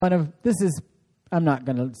It's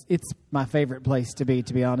my favorite place to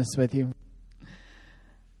be honest with you.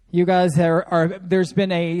 You guys there's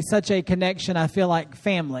been such a connection. I feel like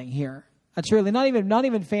family here. I truly, not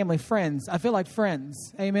even family, friends. I feel like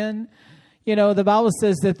friends. Amen. You know, the Bible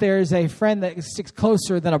says that there's a friend that sticks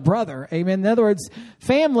closer than a brother. Amen. In other words,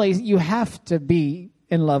 family you have to be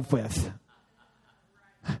in love with.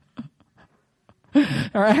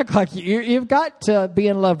 Or act like you've got to be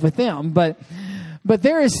in love with them. But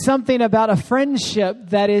there is something about a friendship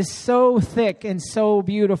that is so thick and so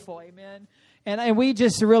beautiful. Amen. And we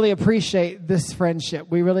just really appreciate this friendship.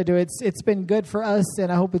 We really do. It's been good for us,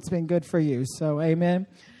 and I hope it's been good for you. So, amen.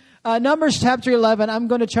 Numbers chapter 11. I'm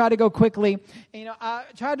going to try to go quickly. You know, I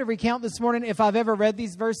tried to recount this morning if I've ever read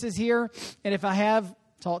these verses here, and if I have,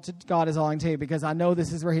 talk to God is all I can tell you, because I know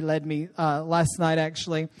this is where He led me last night,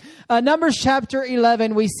 actually. Numbers chapter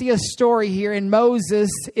 11, we see a story here, and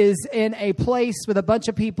Moses is in a place with a bunch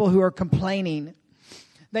of people who are complaining.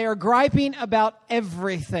 They are griping about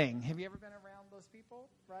everything. Have you ever been around those people,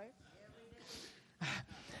 right?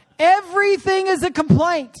 Everything is a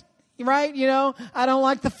complaint, right? You know, I don't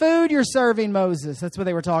like the food you're serving, Moses. That's what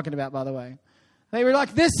they were talking about, by the way. They were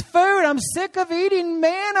like, this food, I'm sick of eating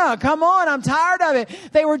manna. Come on, I'm tired of it.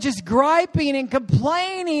 They were just griping and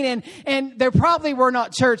complaining. And they probably were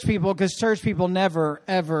not church people, because church people never,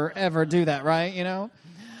 ever, ever do that, right? You know?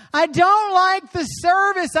 I don't like the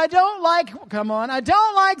service. I don't like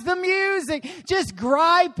the music. Just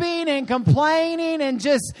griping and complaining and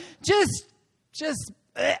just,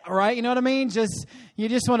 right? You know what I mean? You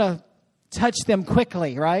just want to touch them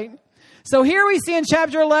quickly, right? So here we see in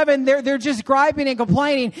chapter 11, they're just griping and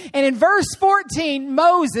complaining. And in verse 14,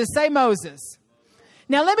 Moses, say Moses.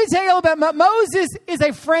 Now let me tell you a little bit. Moses is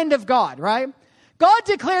a friend of God, right? God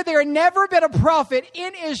declared there had never been a prophet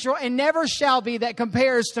in Israel and never shall be that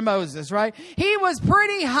compares to Moses, right? He was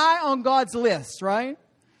pretty high on God's list, right?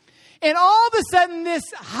 And all of a sudden, this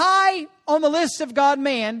high on the list of God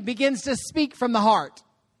man begins to speak from the heart.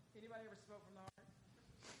 Anybody ever spoke from the heart?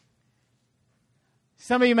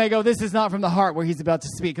 Some of you may go, this is not from the heart where he's about to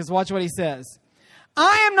speak, because watch what he says.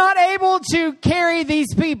 I am not able to carry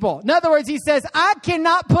these people. In other words, he says, I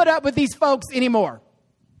cannot put up with these folks anymore.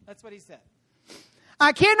 That's what he said.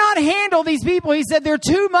 I cannot handle these people. He said, they're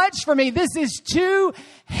too much for me. This is too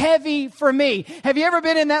heavy for me. Have you ever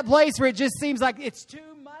been in that place where it just seems like it's too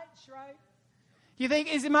much, right? You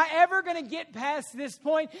think, am I ever going to get past this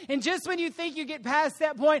point? And just when you think you get past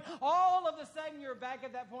that point, all of a sudden you're back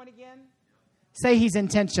at that point again. Say he's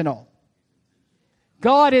intentional.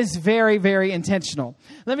 God is very, very intentional.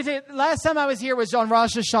 Let me tell you, last time I was here was on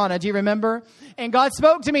Rosh Hashanah. Do you remember? And God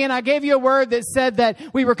spoke to me, and I gave you a word that said that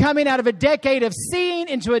we were coming out of a decade of seeing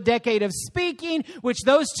into a decade of speaking, which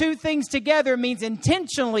those two things together means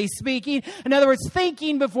intentionally speaking. In other words,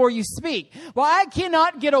 thinking before you speak. Well, I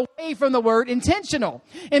cannot get away from the word intentional.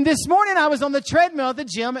 And this morning I was on the treadmill at the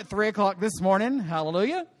gym at 3 o'clock this morning.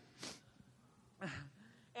 Hallelujah.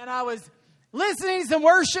 And I was listening to some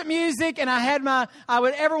worship music, and I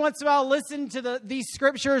would every once in a while listen to these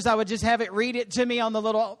scriptures. I would just have it read it to me on the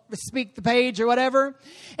little speak the page or whatever.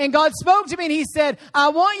 And God spoke to me, and He said, I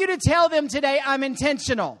want you to tell them today I'm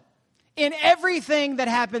intentional in everything that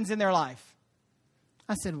happens in their life.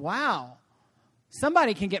 I said, wow,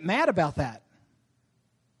 somebody can get mad about that.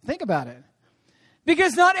 Think about it.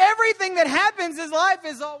 Because not everything that happens in life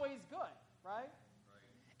is always good, right?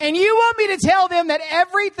 And you want me to tell them that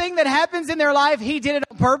everything that happens in their life, He did it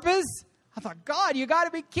on purpose? I thought, God, you got to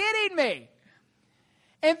be kidding me.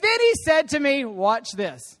 And then He said to me, watch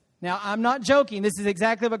this. Now, I'm not joking. This is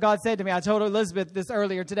exactly what God said to me. I told Elizabeth this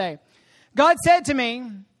earlier today. God said to me,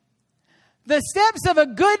 the steps of a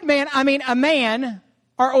good man, a man,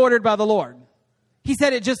 are ordered by the Lord. He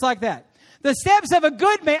said it just like that. The steps of a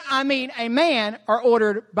good man, a man, are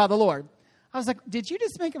ordered by the Lord. I was like, did you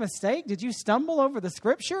just make a mistake? Did you stumble over the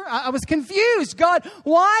scripture? I was confused. God,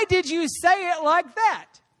 why did you say it like that?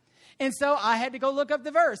 And so I had to go look up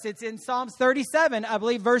the verse. It's in Psalms 37, I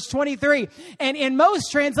believe, verse 23. And in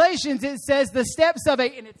most translations, it says the steps of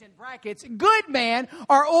and it's in brackets, good man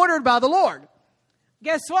are ordered by the Lord.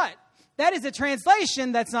 Guess what? That is a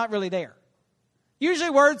translation that's not really there. Usually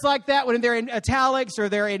words like that, when they're in italics or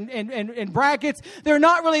they're in brackets, they're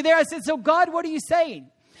not really there. I said, so God, what are you saying?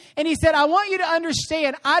 And He said, I want you to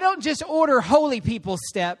understand, I don't just order holy people's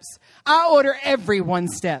steps. I order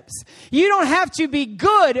everyone's steps. You don't have to be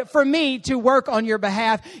good for me to work on your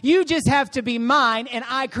behalf. You just have to be mine, and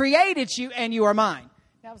I created you, and you are mine.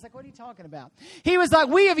 And I was like, what are you talking about? He was like,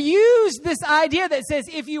 we have used this idea that says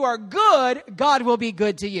if you are good, God will be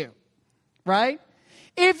good to you. Right?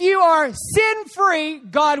 If you are sin-free,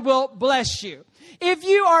 God will bless you. If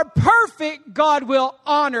you are perfect, God will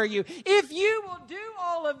honor you. If you will do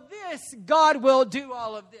all of this, God will do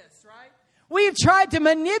all of this, right? We've tried to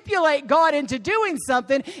manipulate God into doing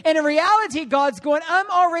something, and in reality, God's going, I'm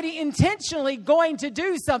already intentionally going to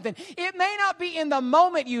do something. It may not be in the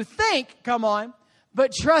moment you think, come on,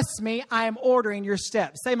 but trust me, I am ordering your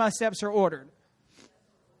steps. Say, my steps are ordered.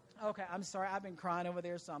 Okay, I'm sorry. I've been crying over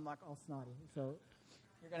there, so I'm like all snotty. So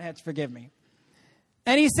you're going to have to forgive me.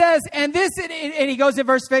 And he says, and he goes in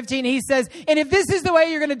verse 15, he says, and if this is the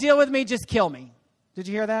way you're going to deal with me, just kill me. Did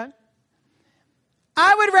you hear that?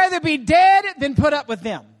 I would rather be dead than put up with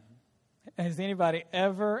them. Has anybody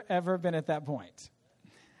ever been at that point?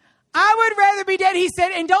 I would rather be dead, he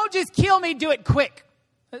said, and don't just kill me, do it quick.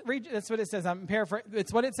 That's what it says. I'm paraphrasing.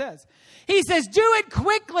 It's what it says. He says, do it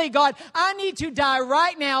quickly, God. I need to die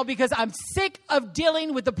right now because I'm sick of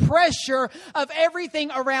dealing with the pressure of everything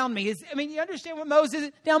around me. You understand what Moses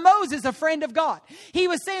is? Now, Moses, a friend of God. He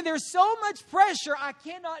was saying there's so much pressure. I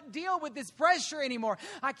cannot deal with this pressure anymore.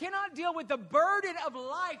 I cannot deal with the burden of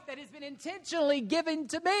life that has been intentionally given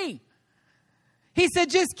to me. He said,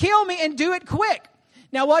 just kill me and do it quick.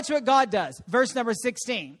 Now, watch what God does. Verse number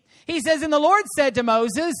 16. He says, and the Lord said to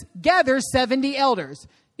Moses, gather 70 elders.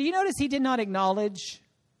 Do you notice he did not acknowledge?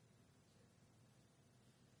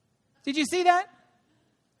 Did you see that?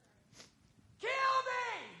 Kill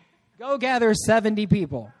me! Go gather 70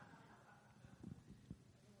 people.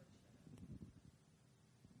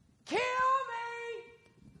 Kill me!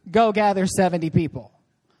 Go gather 70 people.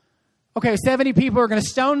 Okay, 70 people are going to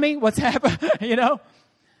stone me? What's happening?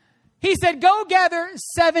 He said, go gather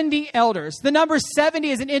 70 elders. The number 70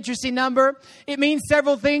 is an interesting number. It means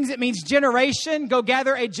several things. It means generation. Go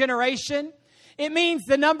gather a generation. It means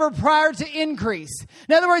the number prior to increase.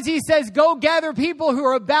 In other words, he says, go gather people who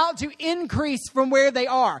are about to increase from where they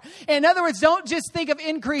are. In other words, don't just think of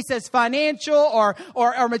increase as financial or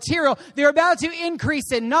material. They're about to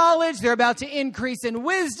increase in knowledge. They're about to increase in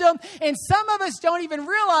wisdom. And some of us don't even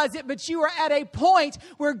realize it, but you are at a point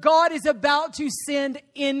where God is about to send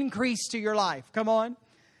increase to your life. Come on.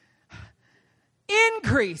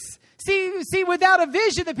 Increase. See, without a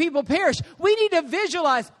vision, the people perish. We need to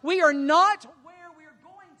visualize we are not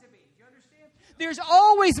There's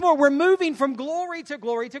always more. We're moving from glory to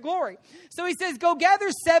glory to glory. So he says, go gather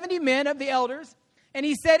 70 men of the elders. And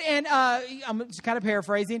he said, and I'm just kind of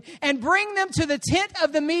paraphrasing, and bring them to the tent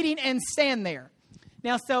of the meeting and stand there.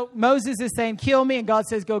 Now, so Moses is saying, kill me. And God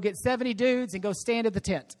says, go get 70 dudes and go stand at the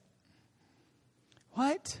tent.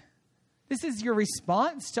 What? This is your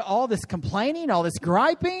response to all this complaining, all this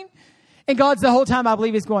griping? And God's the whole time, I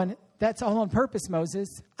believe, is going, that's all on purpose, Moses.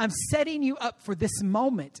 I'm setting you up for this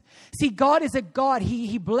moment. See, God is a God.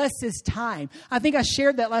 He blesses time. I think I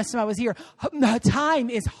shared that last time I was here. Time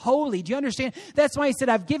is holy. Do you understand? That's why he said,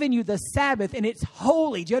 I've given you the Sabbath and it's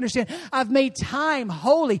holy. Do you understand? I've made time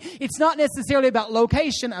holy. It's not necessarily about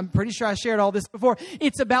location. I'm pretty sure I shared all this before.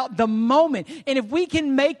 It's about the moment. And if we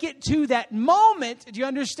can make it to that moment, do you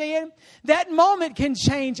understand? That moment can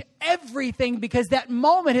change everything because that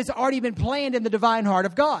moment has already been planned in the divine heart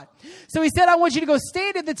of God. So he said, I want you to go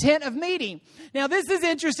stand at the tent of meeting. Now, this is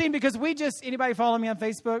interesting because anybody follow me on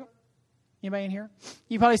Facebook? Anybody in here?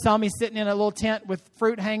 You probably saw me sitting in a little tent with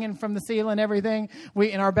fruit hanging from the ceiling and everything.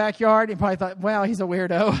 In our backyard. You probably thought, wow, he's a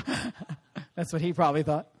weirdo. That's what he probably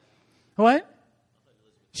thought. What?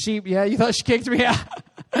 Sheep, yeah, you thought she kicked me out.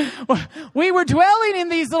 We were dwelling in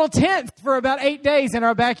these little tents for about 8 days in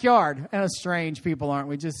our backyard. And strange people, aren't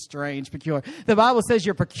we? Just strange, peculiar. The Bible says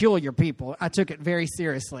you're peculiar people. I took it very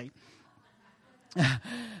seriously.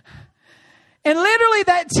 And literally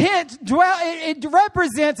that tent, it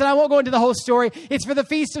represents, and I won't go into the whole story, it's for the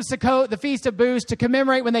Feast of Sukkot, the Feast of Booths, to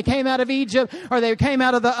commemorate when they came out of Egypt, or they came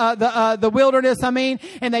out of the wilderness, and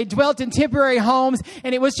they dwelt in temporary homes,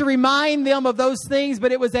 and it was to remind them of those things,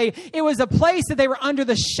 but it was a place that they were under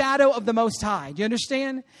the shadow of the Most High. Do you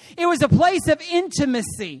understand? It was a place of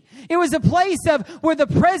intimacy. It was a place of where the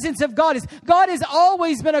presence of God is. God has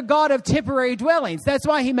always been a God of temporary dwellings. That's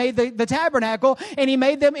why he made the tabernacle, and he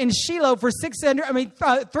made them in Shiloh for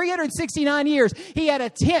 369 years. He had a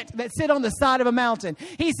tent that sit on the side of a mountain.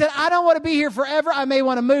 He said, I don't want to be here forever. I may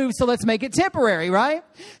want to move, so let's make it temporary, right?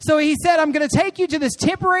 So he said, I'm going to take you to this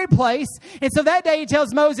temporary place. And so that day he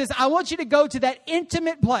tells Moses, I want you to go to that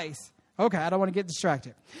intimate place. Okay, I don't want to get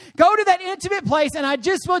distracted. Go to that intimate place, and I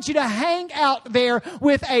just want you to hang out there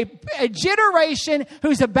with a generation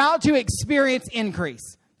who's about to experience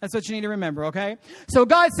increase. That's what you need to remember, okay? So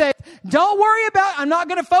God said, don't worry I'm not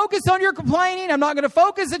going to focus on your complaining. I'm not going to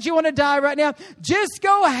focus that you want to die right now. Just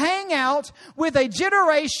go hang out with a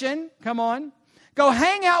generation. Come on. Go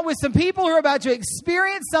hang out with some people who are about to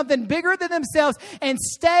experience something bigger than themselves and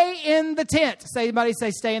stay in the tent. Somebody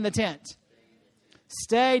say, stay in the tent.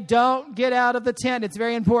 Stay, don't get out of the tent. It's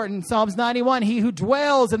very important. Psalms 91, he who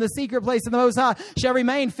dwells in the secret place of the Most High shall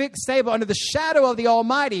remain fixed, stable under the shadow of the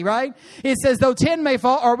Almighty, right? It says, though 10 may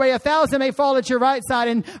fall, or 1,000 may fall at your right side,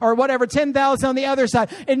 and or whatever, 10,000 on the other side,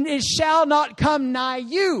 and it shall not come nigh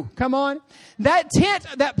you. Come on. That tent,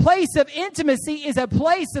 that place of intimacy is a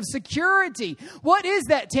place of security. What is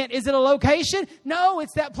that tent? Is it a location? No,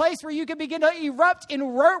 it's that place where you can begin to erupt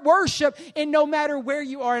in worship in no matter where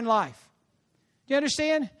you are in life. Do you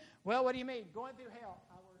understand? Well, what do you mean? Going through hell,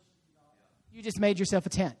 I worship God. You just made yourself a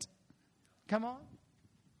tent. Come on.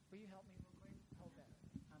 Will you help me real quick? Hold that.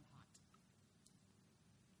 I'm hot.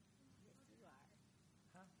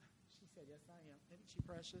 Huh? She said, yes, I am. Isn't she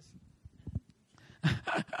precious?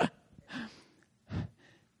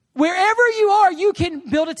 Wherever you are, you can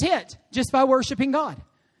build a tent just by worshiping God.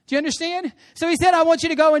 Do you understand? So he said, I want you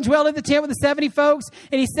to go and dwell in the tent with the 70 folks.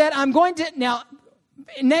 And he said, I'm going to, now,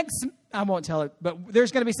 next, I won't tell it, but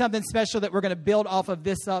there's going to be something special that we're going to build off of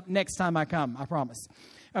this up next time I come. I promise.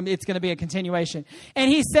 It's going to be a continuation.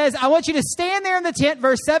 And he says, I want you to stand there in the tent.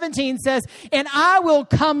 Verse 17 says, and I will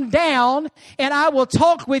come down and I will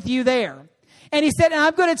talk with you there. And he said, and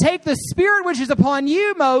I'm going to take the spirit which is upon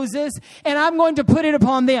you, Moses, and I'm going to put it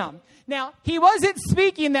upon them. Now, he wasn't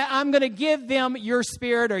speaking that I'm going to give them your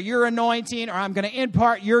spirit or your anointing or I'm going to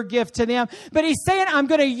impart your gift to them. But he's saying I'm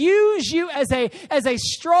going to use you as a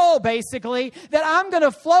straw, basically, that I'm going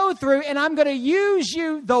to flow through, and I'm going to use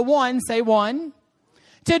you, the one, say one,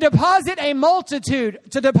 to deposit a multitude,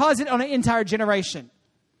 to deposit on an entire generation.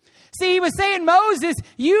 See, he was saying, Moses,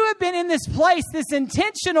 you have been in this place, this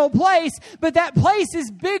intentional place, but that place is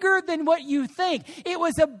bigger than what you think. It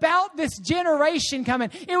was about this generation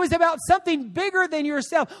coming. It was about something bigger than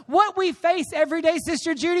yourself. What we face every day,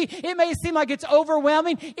 Sister Judy, it may seem like it's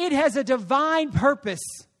overwhelming. It has a divine purpose.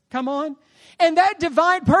 Come on. And that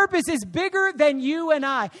divine purpose is bigger than you and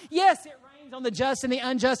I. Yes, it rains on the just and the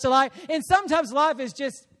unjust alike. And sometimes life is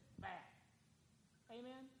just bad.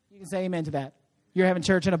 Amen? You can say amen to that. You're having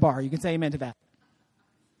church in a bar. You can say amen to that.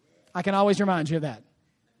 I can always remind you of that.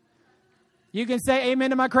 You can say amen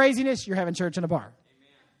to my craziness. You're having church in a bar.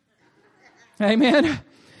 Amen.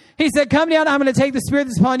 He said, come down. I'm going to take the spirit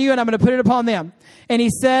that's upon you and I'm going to put it upon them. And he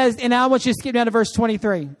says, and now I want you to skip down to verse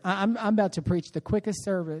 23. I'm about to preach the quickest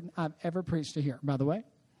sermon I've ever preached to here, by the way.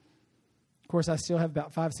 Of course, I still have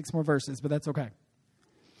about 5-6 more verses, but that's okay.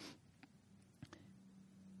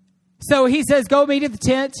 So he says, go meet at the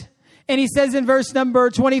tent. And he says in verse number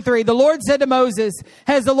 23, the Lord said to Moses,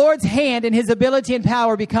 has the Lord's hand and his ability and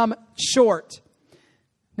power become short?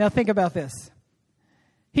 Now think about this.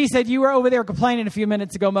 He said, you were over there complaining a few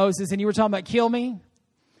minutes ago, Moses, and you were talking about kill me.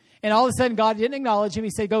 And all of a sudden, God didn't acknowledge him. He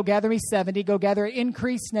said, go gather me 70. Go gather an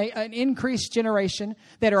increased generation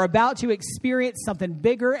that are about to experience something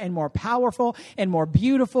bigger and more powerful and more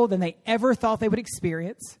beautiful than they ever thought they would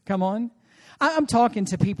experience. Come on. I'm talking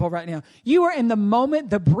to people right now. You are in the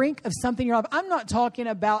moment, the brink of something in your life. I'm not talking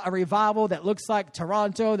about a revival that looks like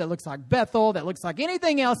Toronto, that looks like Bethel, that looks like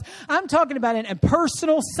anything else. I'm talking about a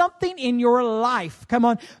personal, something in your life. Come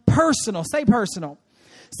on, personal. Say personal.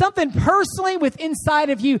 Something personally within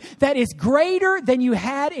inside of you that is greater than you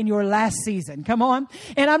had in your last season. Come on.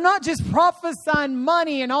 And I'm not just prophesying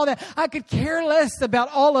money and all that. I could care less about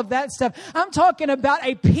all of that stuff. I'm talking about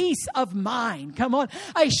a peace of mind. Come on.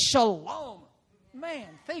 A shalom. Man,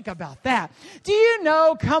 think about that. Do you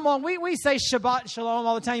know, come on, we say Shabbat Shalom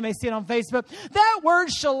all the time. You may see it on Facebook. That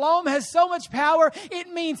word shalom has so much power. It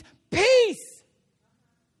means peace,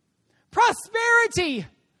 prosperity,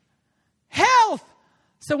 health.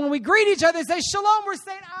 So when we greet each other and say shalom, we're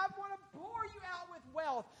saying, I want to pour you out with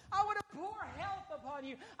wealth. I want to pour health upon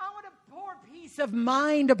you. I want to pour peace of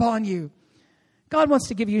mind upon you. God wants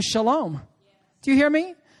to give you shalom. Do you hear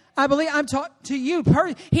me? I believe I'm talking to you.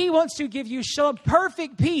 He wants to give you shalom,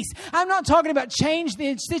 perfect peace. I'm not talking about change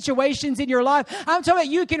the situations in your life. I'm talking about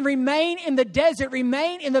you can remain in the desert,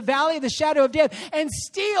 remain in the valley of the shadow of death, and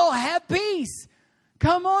still have peace.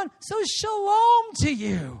 Come on. So shalom to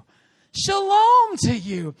you. Shalom to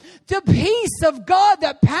you. The peace of God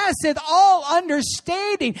that passeth all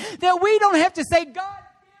understanding. That we don't have to say, God,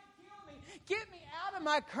 kill me. Get me out of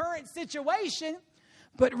my current situation.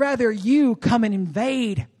 But rather you come and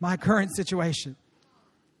invade my current situation.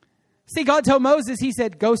 See, God told Moses, he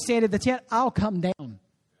said, go stand at the tent. I'll come down. Oh,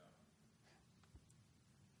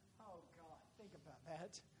 God, think about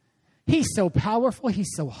that. He's so powerful.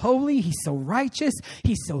 He's so holy. He's so righteous.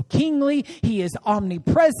 He's so kingly. He is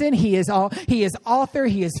omnipresent. He is author.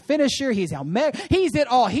 He is finisher. He's He's it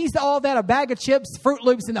all. He's all that, a bag of chips, Fruit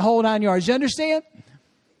Loops, and the whole 9 yards. You understand?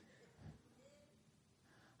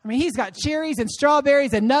 I mean, he's got cherries and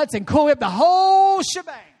strawberries and nuts and Cool Whip, the whole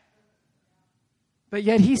shebang. But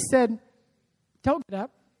yet he said, don't get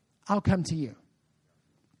up. I'll come to you.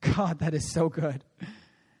 God, that is so good.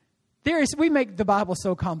 We make the Bible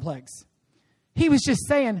so complex. He was just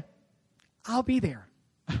saying, I'll be there.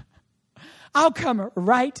 I'll come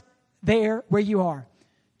right there where you are.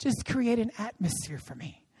 Just create an atmosphere for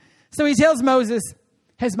me. So he tells Moses,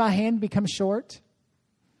 has my hand become short?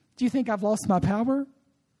 Do you think I've lost my power?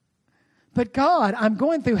 But God, I'm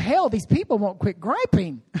going through hell. These people won't quit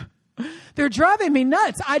griping. They're driving me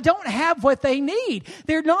nuts. I don't have what they need.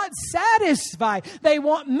 They're not satisfied. They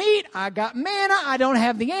want meat. I got manna. I don't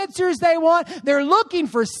have the answers they want. They're looking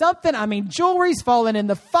for something. I mean, jewelry's falling in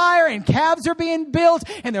the fire and calves are being built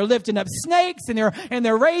and they're lifting up snakes and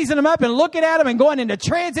they're raising them up and looking at them and going into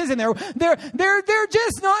trances and they're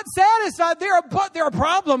just not satisfied. They're a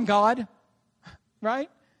problem, God. Right?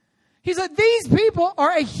 He's like, these people are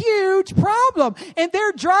a huge problem, and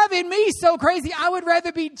they're driving me so crazy. I would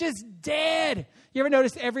rather be just dead. You ever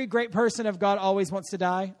notice every great person of God always wants to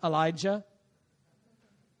die? Elijah.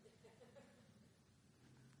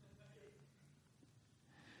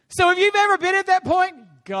 So if you've ever been at that point,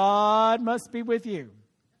 God must be with you.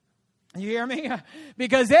 You hear me?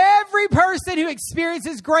 Because every person who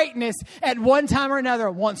experiences greatness at one time or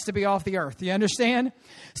another wants to be off the earth. You understand?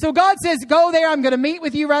 So God says, go there. I'm going to meet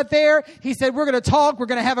with you right there. He said, we're going to talk. We're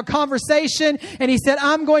going to have a conversation. And he said,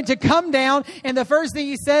 I'm going to come down. And the first thing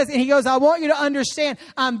he says, and he goes, I want you to understand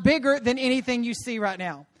I'm bigger than anything you see right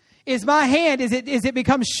now. Is my hand, is it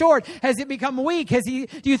become short? Has it become weak? Do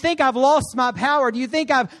you think I've lost my power? Do you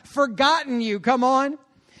think I've forgotten you? Come on.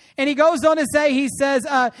 And he goes on to say, he says,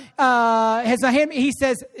 he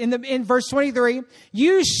says in verse 23,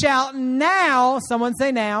 you shall now, someone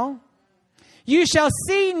say now, you shall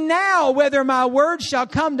see now whether my word shall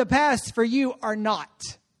come to pass for you or not.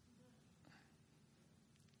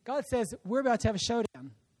 God says, we're about to have a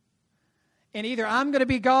showdown. And either I'm going to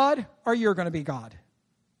be God or you're going to be God.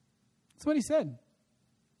 That's what he said.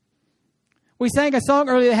 We sang a song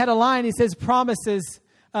earlier that had a line. He says, promises.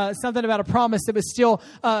 Something about a promise that was still,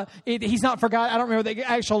 he's not forgot. I don't remember the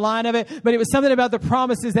actual line of it, but it was something about the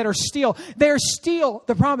promises that are still. They're still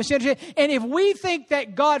the promise. You understand? And if we think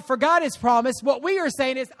that God forgot his promise, what we are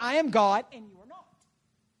saying is, I am God and you are not.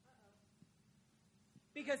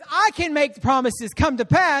 Because I can make the promises come to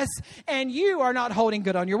pass and you are not holding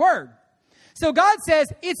good on your word. So God says,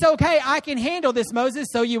 it's okay, I can handle this, Moses.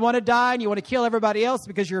 So you want to die and you want to kill everybody else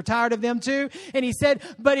because you're tired of them too. And he said,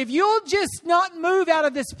 but if you'll just not move out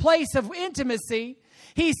of this place of intimacy,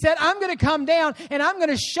 he said, I'm going to come down and I'm going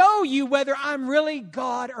to show you whether I'm really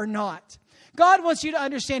God or not. God wants you to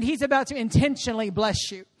understand he's about to intentionally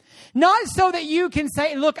bless you. Not so that you can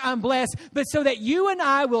say, look, I'm blessed, but so that you and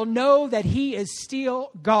I will know that he is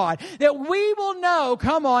still God. That we will know,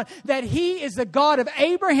 come on, that he is the God of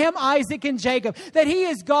Abraham, Isaac, and Jacob. That he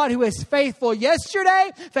is God who is faithful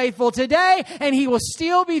yesterday, faithful today, and he will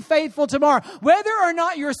still be faithful tomorrow. Whether or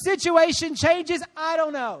not your situation changes, I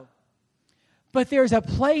don't know. But there's a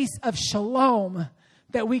place of shalom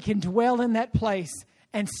that we can dwell in that place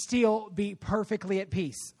and still be perfectly at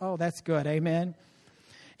peace. Oh, that's good. Amen.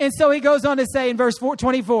 And so he goes on to say in verse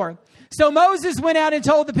 24, so Moses went out and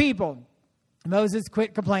told the people. Moses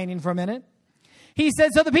quit complaining for a minute. He said,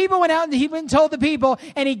 so the people went out and he went and told the people,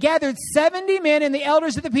 and he gathered 70 men and the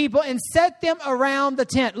elders of the people and set them around the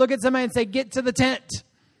tent. Look at somebody and say, get to the tent.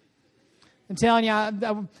 I'm telling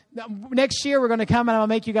you, next year we're going to come and I'm going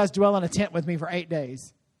to make you guys dwell in a tent with me for 8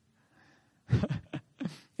 days.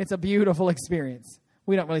 It's a beautiful experience.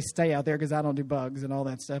 We don't really stay out there because I don't do bugs and all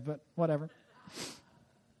that stuff, but whatever.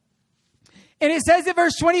 And it says in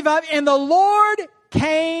verse 25, and the Lord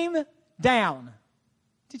came down.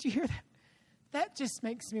 Did you hear that? That just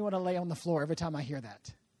makes me want to lay on the floor every time I hear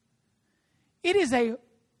that. It is a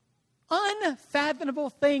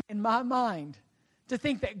unfathomable thing in my mind to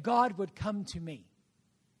think that God would come to me.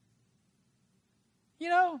 You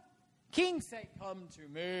know, kings say, come to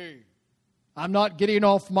me. I'm not getting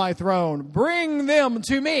off my throne. Bring them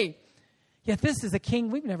to me. Yet this is a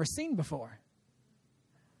king we've never seen before.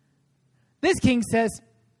 This king says,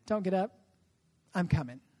 don't get up. I'm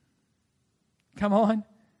coming. Come on.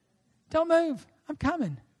 Don't move. I'm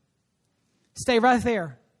coming. Stay right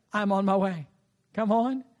there. I'm on my way. Come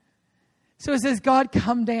on. So it says, God,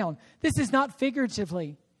 come down. This is not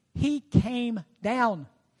figuratively. He came down.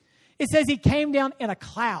 It says he came down in a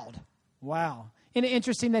cloud. Wow. Isn't it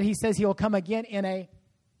interesting that he says he will come again in a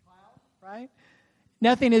cloud, right?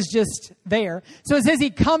 Nothing is just there. So it says he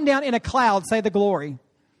come down in a cloud, say the glory.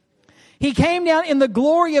 He came down in the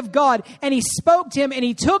glory of God, and he spoke to him, and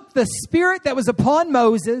he took the spirit that was upon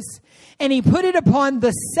Moses, and he put it upon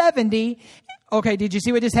the 70. Okay, did you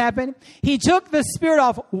see what just happened? He took the spirit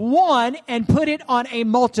off one and put it on a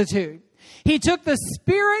multitude. He took the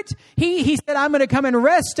spirit, he said, I'm going to come and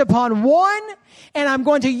rest upon one, and I'm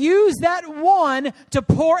going to use that one to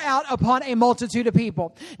pour out upon a multitude of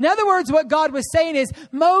people. In other words, what God was saying is,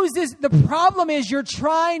 Moses, the problem is you're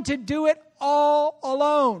trying to do it all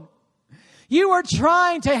alone. You are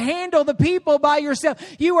trying to handle the people by yourself.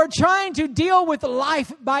 You are trying to deal with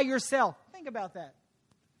life by yourself. Think about that.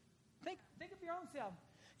 Think of your own self.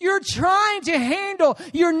 You're trying to handle.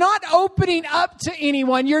 You're not opening up to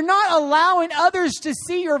anyone. You're not allowing others to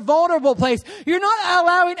see your vulnerable place. You're not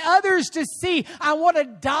allowing others to see, I want to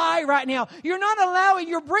die right now. You're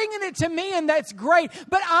bringing it to me, and that's great.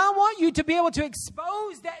 But I want you to be able to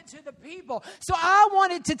expose that to the people. So I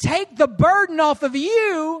wanted to take the burden off of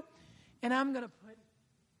you, and I'm going to put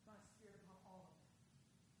my spirit upon all of them.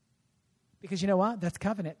 Because you know what? That's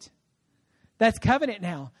covenant. That's covenant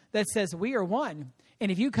now. That says we are one.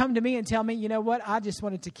 And if you come to me and tell me, you know what, I just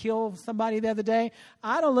wanted to kill somebody the other day,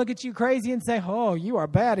 I don't look at you crazy and say, oh, you are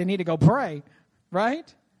bad and need to go pray.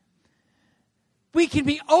 Right? We can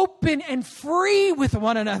be open and free with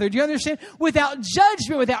one another. Do you understand? Without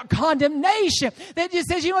judgment, without condemnation. That just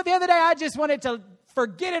says, you know what, the other day I just wanted to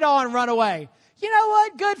forget it all and run away. You know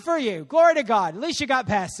what? Good for you. Glory to God. At least you got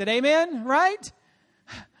past it. Amen? Right?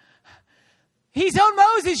 He's on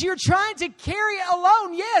Moses. You're trying to carry it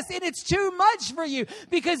alone. Yes, and it's too much for you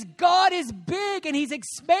because God is big and he's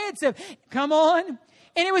expansive. Come on. And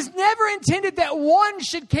it was never intended that one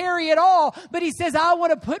should carry it all. But he says, I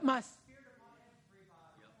want to put my spirit upon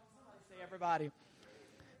everybody. Somebody say everybody.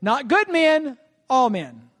 Not good men, all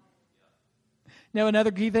men. Now,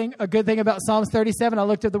 another key thing, a good thing about Psalms 37, I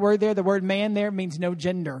looked at the word there. The word man there means no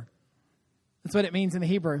gender. That's what it means in the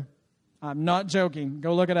Hebrew. I'm not joking.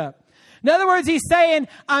 Go look it up. In other words, he's saying,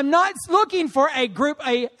 I'm not looking for a group,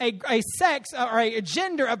 a sex or a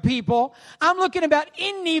gender of people. I'm looking about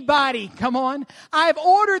anybody. Come on. I've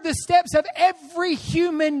ordered the steps of every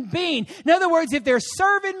human being. In other words, if they're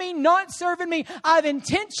serving me, not serving me, I've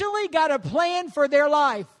intentionally got a plan for their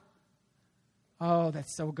life. Oh,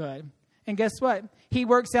 that's so good. And guess what? He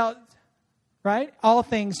works out, right? All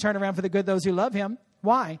things turn around for the good of those who love him.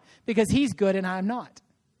 Why? Because he's good and I'm not.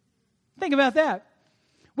 Think about that.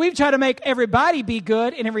 We've tried to make everybody be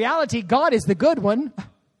good, and in reality, God is the good one.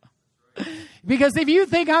 Because if you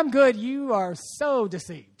think I'm good, you are so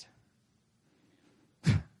deceived.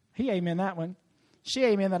 He amen that one. She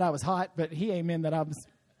amen that I was hot, but he amen that I was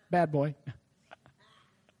bad boy.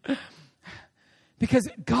 Because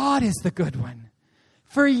God is the good one.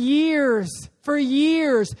 For years,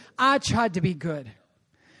 I tried to be good.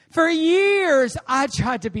 For years, I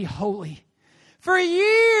tried to be holy. For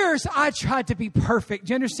years, I tried to be perfect.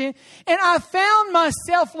 Do you understand? And I found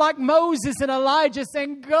myself like Moses and Elijah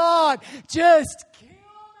saying, God, just kill me.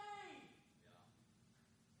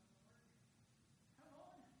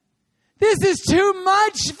 This is too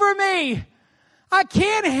much for me. I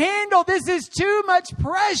can't handle. This is too much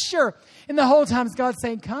pressure. And the whole time God's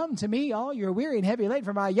saying, come to me, all you're weary and heavy laden,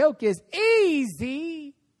 for my yoke is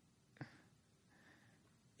easy.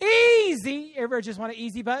 Easy. Ever just want an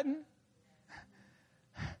easy button?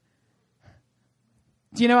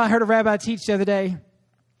 Do you know, I heard a rabbi teach the other day,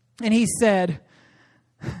 and he said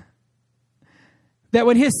that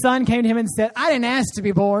when his son came to him and said, I didn't ask to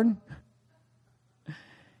be born.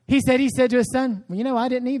 He said to his son, well, you know, I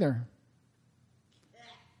didn't either.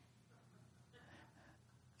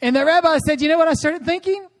 And the rabbi said, you know what I started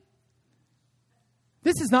thinking?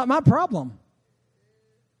 This is not my problem.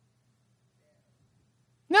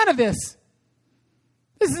 None of this.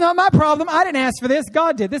 This is not my problem. I didn't ask for this.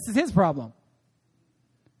 God did. This is his problem.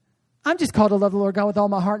 I'm just called to love the Lord God with all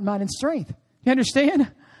my heart, mind, and strength. You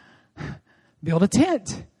understand? Build a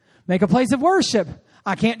tent. Make a place of worship.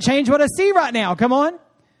 I can't change what I see right now. Come on.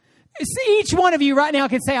 See, each one of you right now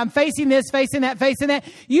can say, I'm facing this, facing that, facing that.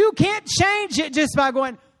 You can't change it just by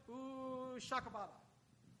going, ooh, shakababa.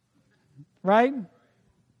 Right?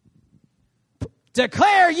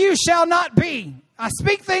 Declare you shall not be. I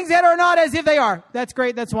speak things that are not as if they are. That's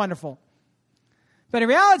great. That's wonderful. But in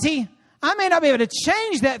reality, I may not be able to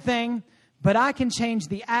change that thing, but I can change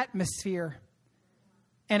the atmosphere.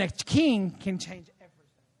 And a king can change everything.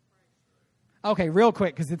 Okay, real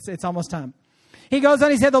quick, because it's almost time. He goes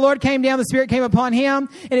on, he said, the Lord came down, the Spirit came upon him,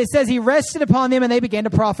 and it says he rested upon them and they began to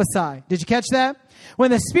prophesy. Did you catch that?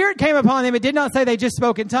 When the Spirit came upon them, it did not say they just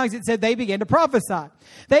spoke in tongues. It said they began to prophesy.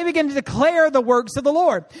 They began to declare the works of the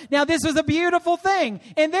Lord. Now, this was a beautiful thing.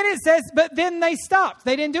 And then it says, but then they stopped.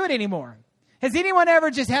 They didn't do it anymore. Has anyone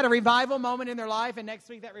ever just had a revival moment in their life and next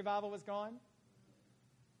week that revival was gone?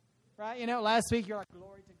 Right? You know, last week you're like,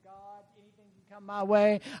 glory to God. Anything can come my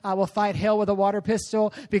way. I will fight hell with a water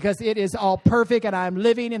pistol because it is all perfect and I'm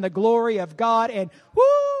living in the glory of God. And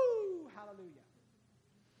whoo! Hallelujah.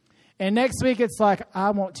 And next week it's like,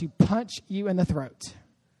 I want to punch you in the throat.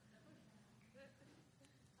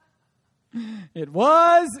 It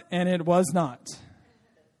was and it was not.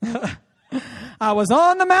 I was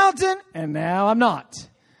on the mountain and now I'm not.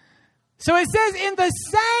 So it says in the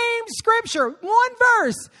same scripture, one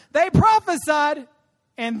verse, they prophesied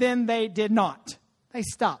and then they did not. They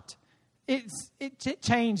stopped. It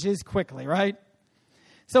changes quickly, right?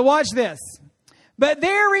 So watch this. But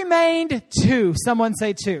there remained two. Someone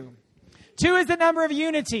say two. Two is the number of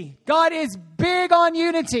unity. God is big on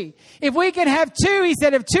unity. If we can have two, he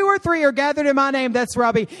said, if two or three are gathered in my name, that's where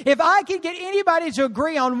I'll be. If I can get anybody to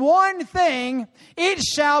agree on one thing, it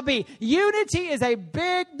shall be. Unity is a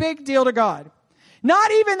big, big deal to God. Not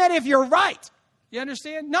even that if you're right. You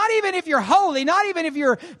understand? Not even if you're holy. Not even if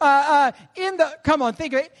you're come on,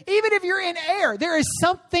 think of it. Even if you're in air, there is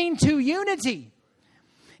something to unity.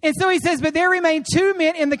 And so he says, but there remain two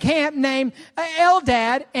men in the camp named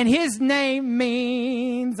Eldad, and his name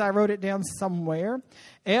means, I wrote it down somewhere,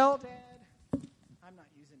 Eldad. I'm not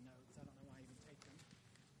using notes. I don't know why I even take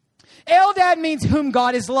them. Eldad means whom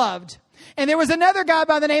God has loved. And there was another guy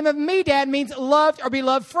by the name of Medad, means loved or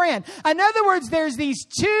beloved friend. In other words, there's these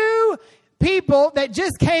two people that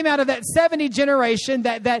just came out of that 70 generation,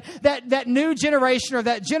 that new generation, or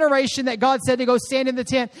that generation that God said to go stand in the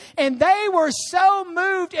tent. And they were so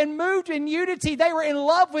moved in unity. They were in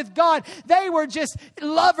love with God. They were just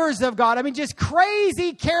lovers of God. I mean, just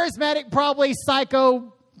crazy, charismatic, probably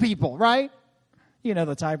psycho people, right? You know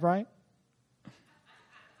the type, right?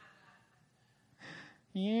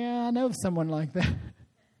 Yeah, I know someone like that.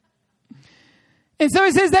 And so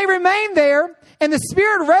it says they remained there, and the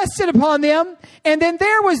Spirit rested upon them. And then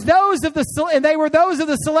there was they were those of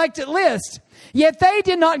the selected list. Yet they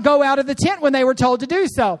did not go out of the tent when they were told to do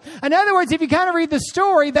so. In other words, if you kind of read the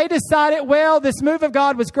story, they decided, well, this move of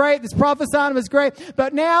God was great. This prophesying was great.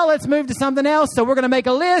 But now let's move to something else. So we're going to make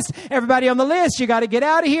a list. Everybody on the list, you got to get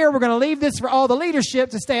out of here. We're going to leave this for all the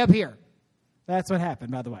leadership to stay up here. That's what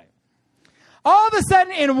happened, by the way. All of a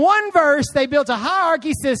sudden, in one verse, they built a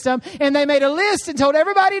hierarchy system, and they made a list and told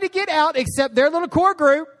everybody to get out except their little core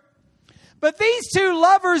group. But these two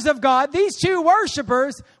lovers of God, these two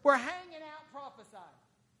worshipers, were hanging out prophesying.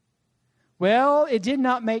 Well, it did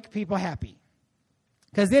not make people happy.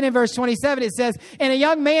 Because then in verse 27 it says, and a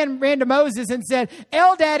young man ran to Moses and said,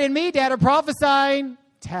 Eldad and Medad are prophesying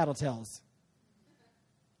tattletales.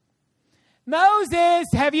 Moses,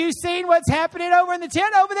 have you seen what's happening over in the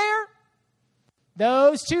tent over there?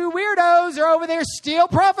 Those two weirdos are over there still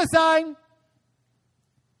prophesying.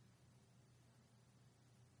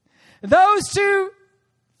 Those two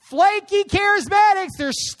flaky charismatics,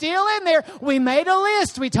 they're still in there. We made a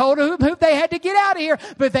list. We told them who they had to get out of here,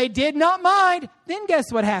 but they did not mind. Then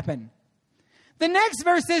guess what happened? The next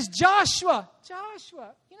verse says Joshua.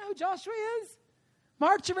 Joshua. You know who Joshua is?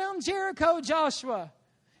 March around Jericho, Joshua.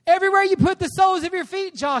 Everywhere you put the soles of your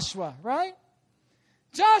feet, Joshua, right?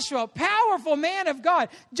 Joshua, powerful man of God.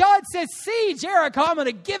 God says, see, Jericho, I'm going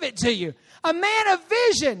to give it to you. A man of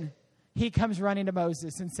vision. He comes running to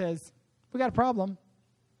Moses and says, we got a problem.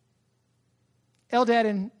 Eldad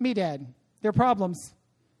and Medad, they're problems.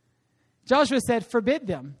 Joshua said, forbid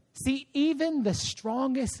them. See, even the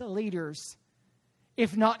strongest leaders,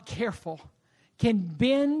 if not careful, can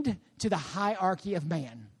bend to the hierarchy of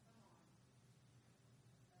man.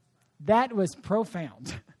 That was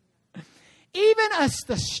profound. Even us,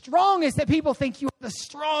 the strongest, that people think you are the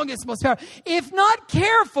strongest, most powerful, if not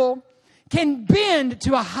careful, can bend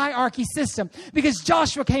to a hierarchy system. Because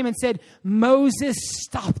Joshua came and said, Moses,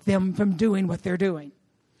 stop them from doing what they're doing.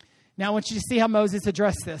 Now I want you to see how Moses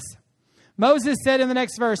addressed this. Moses said in the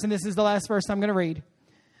next verse, and this is the last verse I'm going to read,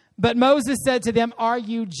 but Moses said to them, are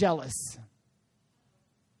you jealous?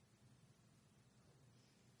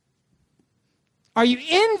 Are you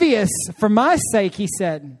envious for my sake, he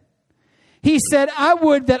said. He said, I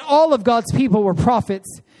would that all of God's people were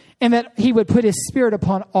prophets and that he would put his Spirit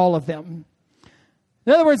upon all of them.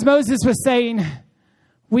 In other words, Moses was saying,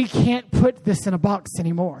 we can't put this in a box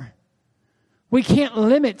anymore. We can't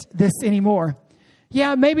limit this anymore.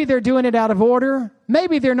 Yeah, maybe they're doing it out of order.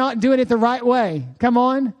 Maybe they're not doing it the right way. Come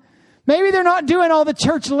on. Maybe they're not doing all the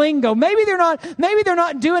church lingo. Maybe they're not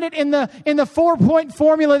doing it in the 4-point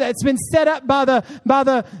formula that's been set up by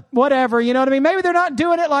the whatever, you know what I mean? Maybe they're not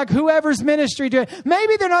doing it like whoever's ministry do it.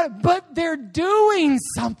 Maybe they're not, but they're doing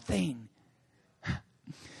something.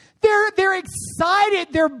 They're excited,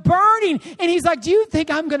 they're burning. And he's like, do you think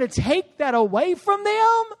I'm going to take that away from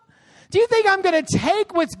them? Do you think I'm going to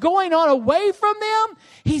take what's going on away from them?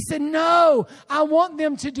 He said, no, I want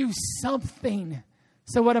them to do something.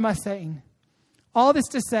 So what am I saying? All this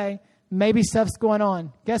to say, maybe stuff's going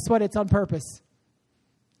on. Guess what? It's on purpose.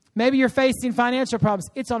 Maybe you're facing financial problems.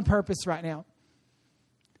 It's on purpose right now.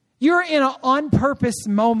 You're in an on-purpose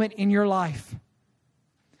moment in your life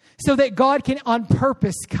so that God can on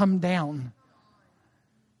purpose come down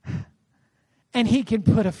and He can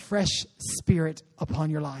put a fresh spirit upon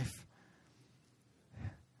your life.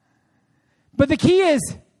 But the key is,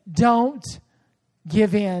 don't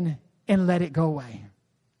give in and let it go away.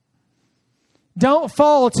 Don't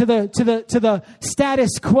fall to the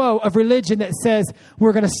status quo of religion that says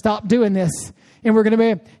we're going to stop doing this and we're going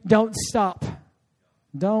to be. Don't stop.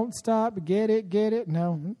 Don't stop. Get it.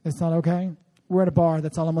 No, it's not okay. We're at a bar.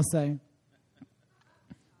 That's all I'm going to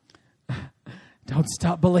say. Don't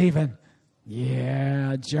stop believing.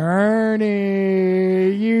 Yeah,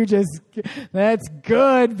 journey. That's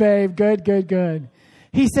good, babe. Good.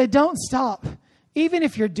 He said, don't stop. Even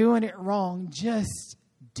if you're doing it wrong, just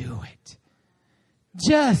do it.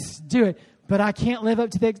 Just do it. But I can't live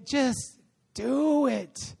up to that. Just do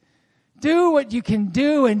it. Do what you can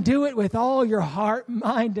do and do it with all your heart,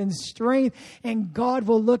 mind, and strength. And God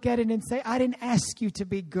will look at it and say, I didn't ask you to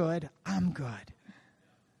be good. I'm good.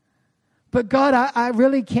 But God, I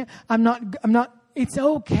really can't. I'm not. It's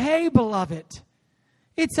okay, beloved.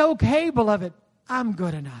 It's okay, beloved. I'm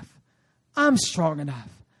good enough. I'm strong enough.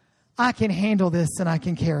 I can handle this and I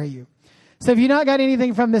can carry you. So if you've not got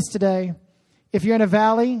anything from this today, if you're in a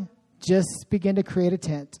valley, just begin to create a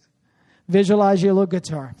tent. Visualize your little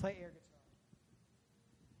guitar. Play air guitar.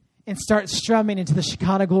 And start strumming into the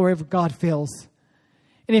Shekinah glory of God fills.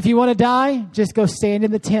 And if you want to die, just go stand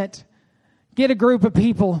in the tent. Get a group of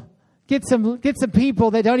people. Get some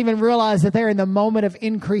people that don't even realize that they're in the moment of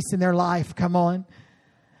increase in their life. Come on.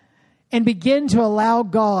 And begin to allow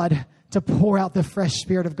God to pour out the fresh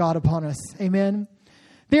Spirit of God upon us. Amen.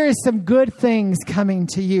 There is some good things coming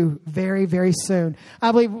to you very, very soon.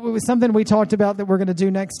 I believe it was something we talked about that we're going to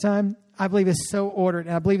do next time. I believe is so ordered,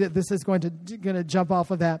 and I believe that this is going to jump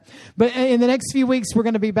off of that. But in the next few weeks, we're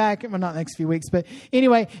going to be back. Well, not next few weeks, but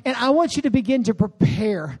anyway. And I want you to begin to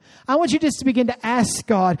prepare. I want you just to begin to ask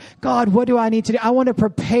God, what do I need to do? I want to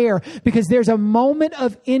prepare because there's a moment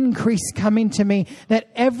of increase coming to me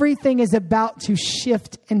that everything is about to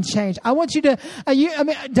shift and change. I want you to.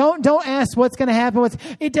 Don't ask what's going to happen.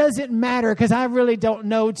 It doesn't matter because I really don't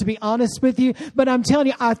know, to be honest with you. But I'm telling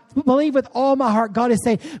you, I believe with all my heart, God is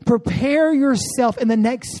saying, prepare yourself in the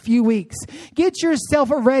next few weeks. Get yourself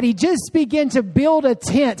ready. Just begin to build a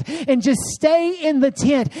tent and just stay in the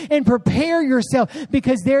tent and prepare yourself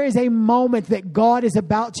because there is a moment that God is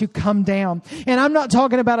about to come down. And I'm not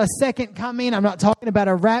talking about a second coming. I'm not talking about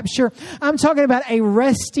a rapture. I'm talking about a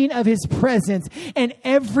resting of His presence, and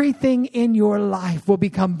everything in your life will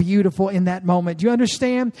become beautiful in that moment. Do you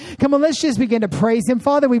understand? Come on, let's just begin to praise Him.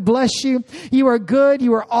 Father, we bless You. You are good.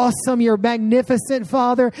 You are awesome. You're magnificent,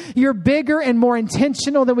 Father. You're bigger and more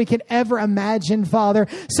intentional than we can ever imagine, Father.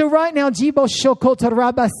 So right now, God,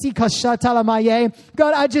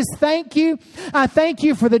 I just thank You. I thank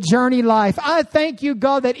You for the journey life. I thank You,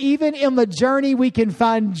 God, that even in the journey we can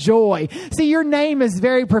find joy. See, Your name is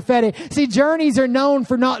very prophetic. See, journeys are known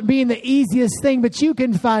for not being the easiest thing, but you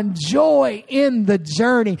can find joy in the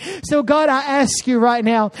journey. So God, I ask You right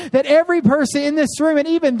now that every person in this room and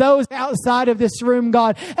even those outside of this room,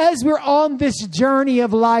 God, as we're on this journey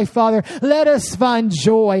of life, Father, let us find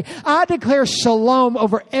joy. I declare shalom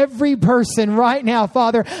over every person right now,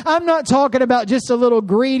 Father. I'm not talking about just a little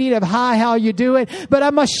greeting of hi, how you doing, but I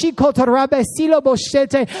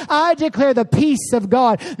declare the peace of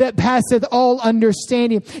God that passeth all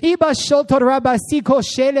understanding.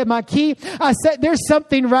 I said there's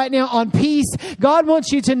something right now on peace. God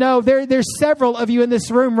wants you to know there's several of you in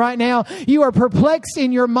this room right now. You are perplexed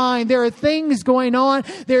in your mind. There are things going on.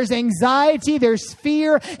 There's anxiety. There's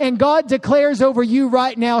fear. And And God declares over you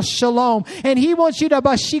right now, shalom. And He wants you to,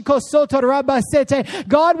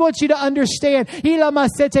 God wants you to understand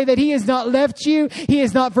that He has not left you. He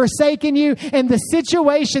has not forsaken you. And the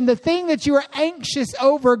situation, the thing that you are anxious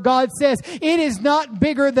over, God says, it is not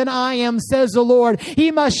bigger than I am, says the Lord.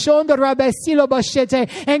 And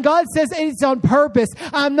God says it's on purpose.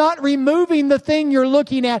 I'm not removing the thing you're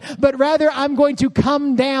looking at, but rather I'm going to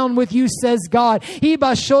come down with you, says God.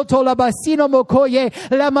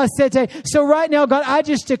 So right now, God, I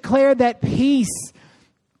just declare that peace,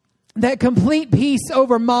 that complete peace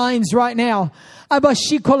over minds right now. A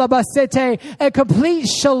complete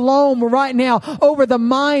shalom right now over the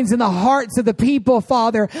minds and the hearts of the people,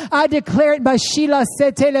 Father. I declare it. God,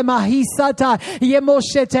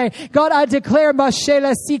 I declare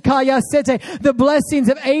the blessings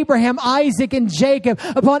of Abraham, Isaac, and Jacob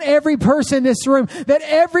upon every person in this room, that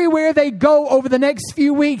everywhere they go over the next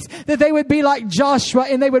few weeks, that they would be like Joshua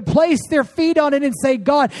and they would place their feet on it and say,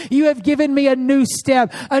 God, you have given me a new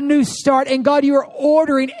step, a new start. And God, you are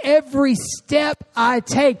ordering every step I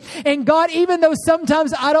take. And God, even though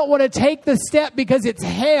sometimes I don't want to take the step because it's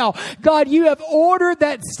hell, God, you have ordered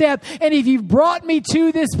that step. And if you've brought me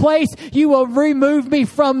to this place, you will remove me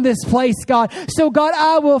from this place, God. So God,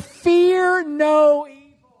 I will fear no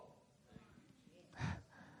evil,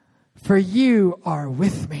 for you are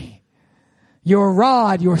with me. Your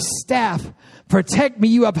rod, your staff protect me.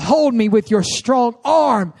 You uphold me with your strong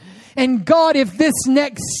arm. And God, if this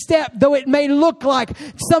next step, though it may look like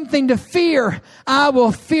something to fear, I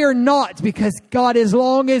will fear not, because God, as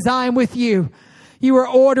long as I am with you, you are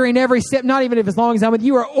ordering every step. Not even if as long as I'm with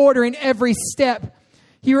you, you are ordering every step.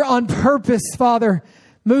 You are on purpose, Father,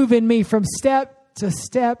 moving me from step to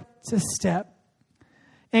step to step.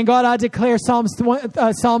 And God, I declare Psalms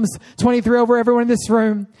 23 over everyone in this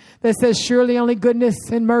room that says, surely only goodness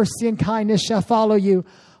and mercy and kindness shall follow you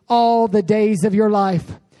all the days of your life.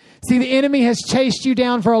 See, the enemy has chased you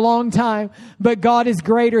down for a long time, but God is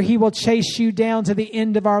greater. He will chase you down to the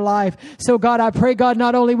end of our life. So God, I pray, God,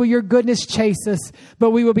 not only will your goodness chase us,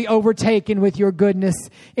 but we will be overtaken with your goodness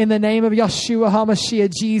in the name of Yeshua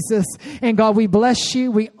HaMashiach, Jesus. And God, we bless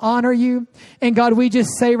you. We honor you. And God, we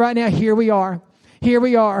just say right now, here we are. Here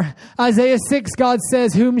we are. Isaiah 6, God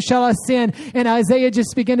says, whom shall I send? And Isaiah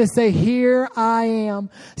just began to say, here I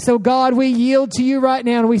am. So God, we yield to you right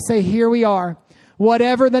now and we say, here we are.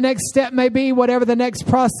 Whatever the next step may be, whatever the next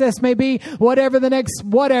process may be, whatever the next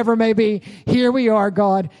whatever may be, here we are,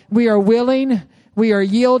 God. We are willing, we are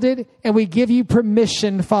yielded, and we give you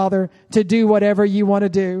permission, Father, to do whatever you want to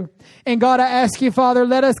do. And God, I ask you, Father,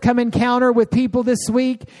 let us come encounter with people this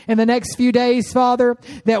week in the next few days, Father,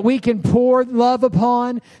 that we can pour love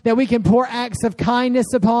upon, that we can pour acts of kindness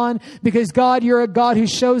upon, because God, you're a God who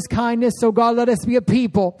shows kindness. So God, let us be a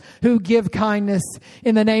people who give kindness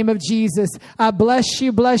in the name of Jesus. I bless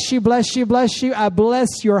you, bless you, bless you, bless you. I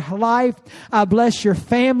bless your life. I bless your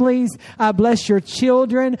families. I bless your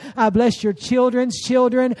children. I bless your children's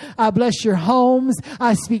children. I bless your homes.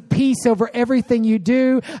 I speak peace over everything you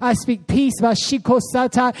do. I speak peace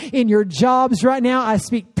in your jobs right now. I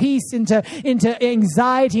speak peace into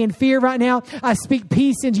anxiety and fear right now. I speak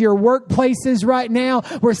peace into your workplaces right now,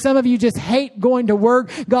 where some of you just hate going to work.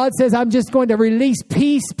 God says, I'm just going to release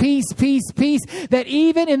peace, peace, peace, peace, that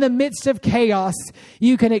even in the midst of chaos,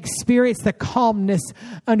 you can experience the calmness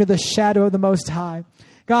under the shadow of the Most High.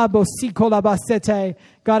 God,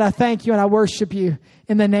 God, I thank you and I worship you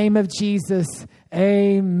in the name of Jesus.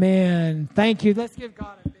 Amen. Thank you. Let's give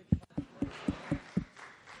God a big clap.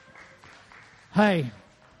 Hey,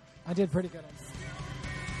 I did pretty good on this.